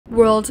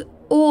World's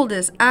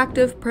oldest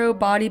active pro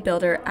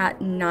bodybuilder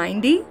at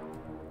 90?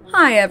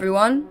 Hi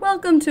everyone,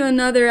 welcome to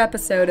another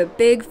episode of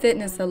Big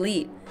Fitness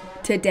Elite.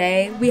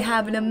 Today we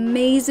have an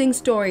amazing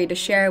story to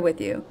share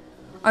with you.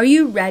 Are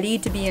you ready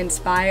to be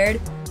inspired?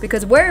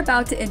 Because we're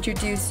about to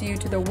introduce you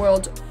to the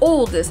world's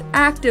oldest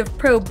active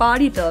pro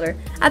bodybuilder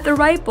at the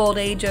ripe old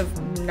age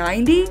of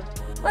 90?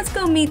 Let's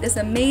go meet this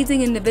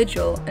amazing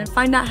individual and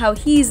find out how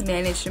he's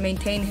managed to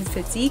maintain his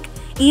physique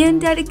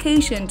and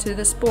dedication to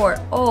the sport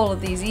all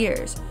of these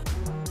years.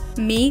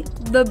 Meet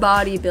the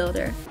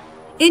bodybuilder.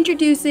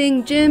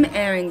 Introducing Jim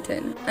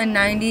Arrington, a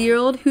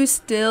 90-year-old who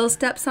still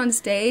steps on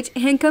stage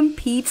and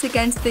competes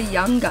against the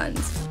young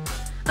guns.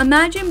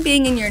 Imagine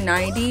being in your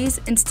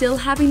 90s and still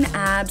having the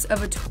abs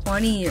of a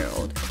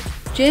 20-year-old.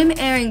 Jim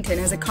Arrington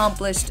has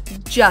accomplished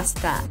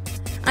just that.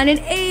 At an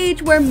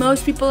age where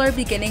most people are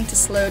beginning to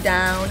slow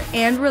down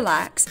and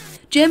relax,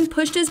 Jim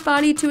pushed his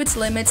body to its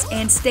limits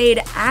and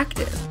stayed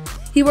active.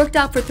 He worked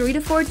out for 3 to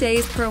 4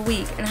 days per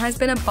week and has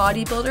been a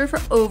bodybuilder for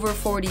over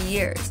 40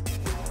 years.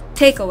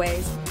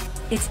 Takeaways.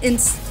 It's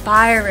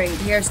inspiring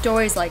to hear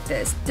stories like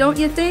this, don't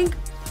you think?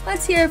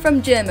 Let's hear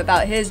from Jim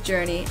about his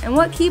journey and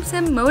what keeps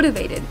him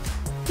motivated.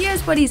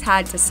 Here's what he's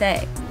had to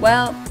say.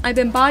 Well, I've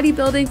been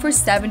bodybuilding for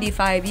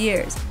 75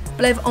 years,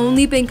 but I've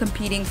only been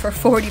competing for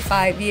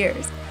 45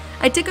 years.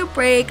 I took a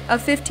break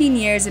of 15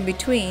 years in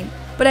between,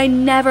 but I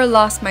never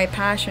lost my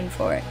passion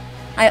for it.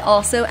 I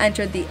also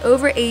entered the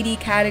over 80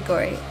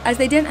 category, as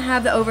they didn't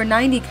have the over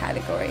 90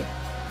 category.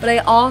 But I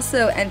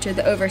also entered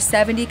the over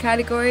 70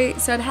 category,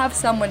 so I'd have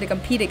someone to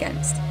compete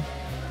against.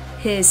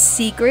 His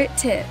secret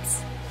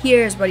tips.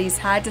 Here's what he's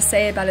had to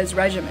say about his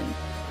regimen.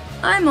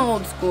 I'm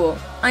old school.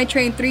 I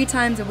train 3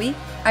 times a week.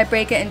 I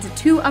break it into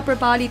 2 upper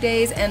body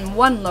days and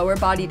 1 lower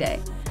body day.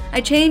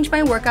 I change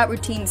my workout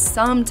routine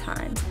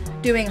sometimes,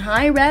 doing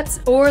high reps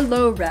or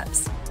low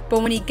reps.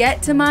 But when you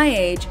get to my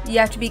age, you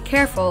have to be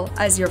careful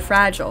as you're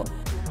fragile.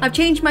 I've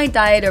changed my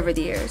diet over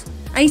the years.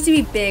 I used to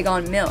be big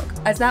on milk,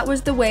 as that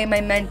was the way my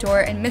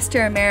mentor and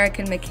Mr.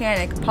 American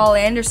mechanic Paul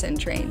Anderson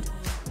trained.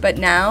 But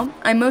now,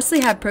 I mostly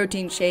have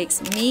protein shakes,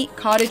 meat,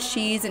 cottage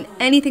cheese, and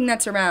anything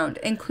that's around,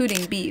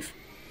 including beef.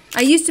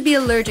 I used to be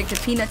allergic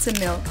to peanuts and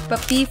milk,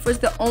 but beef was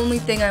the only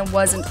thing I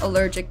wasn't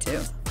allergic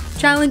to.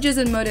 Challenges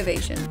and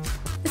motivation.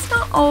 It's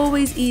not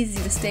always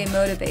easy to stay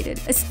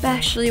motivated,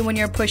 especially when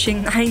you're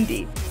pushing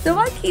 90. So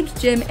what keeps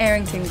Jim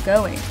Arrington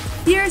going?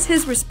 Here's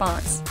his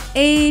response.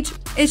 Age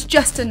is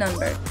just a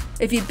number.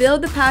 If you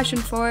build the passion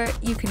for it,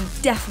 you can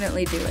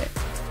definitely do it.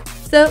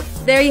 So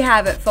there you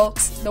have it,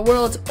 folks. The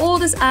world's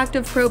oldest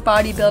active pro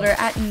bodybuilder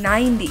at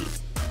 90.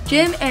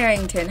 Jim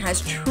Arrington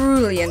has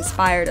truly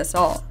inspired us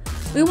all.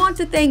 We want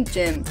to thank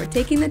Jim for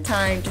taking the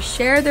time to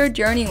share their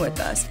journey with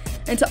us,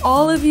 and to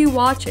all of you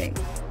watching,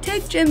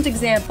 take Jim's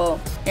example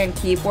and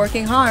keep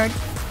working hard.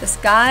 The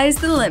sky's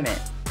the limit.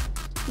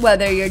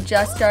 Whether you're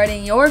just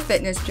starting your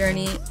fitness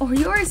journey or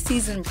you're a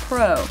seasoned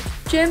pro,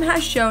 Jim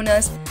has shown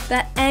us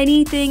that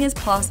anything is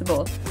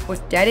possible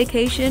with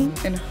dedication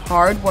and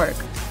hard work.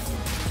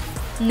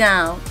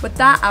 Now, with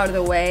that out of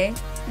the way,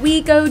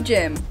 we go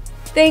Jim.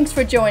 Thanks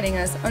for joining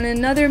us on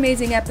another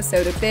amazing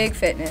episode of Big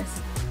Fitness.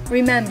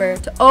 Remember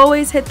to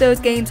always hit those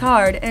gains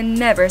hard and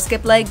never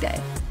skip leg day.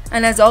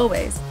 And as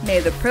always, may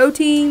the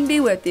protein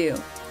be with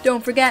you.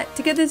 Don't forget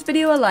to give this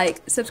video a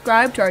like,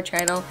 subscribe to our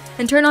channel,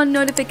 and turn on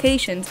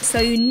notifications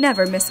so you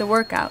never miss a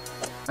workout.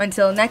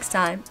 Until next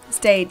time,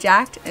 stay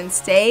jacked and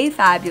stay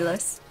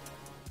fabulous.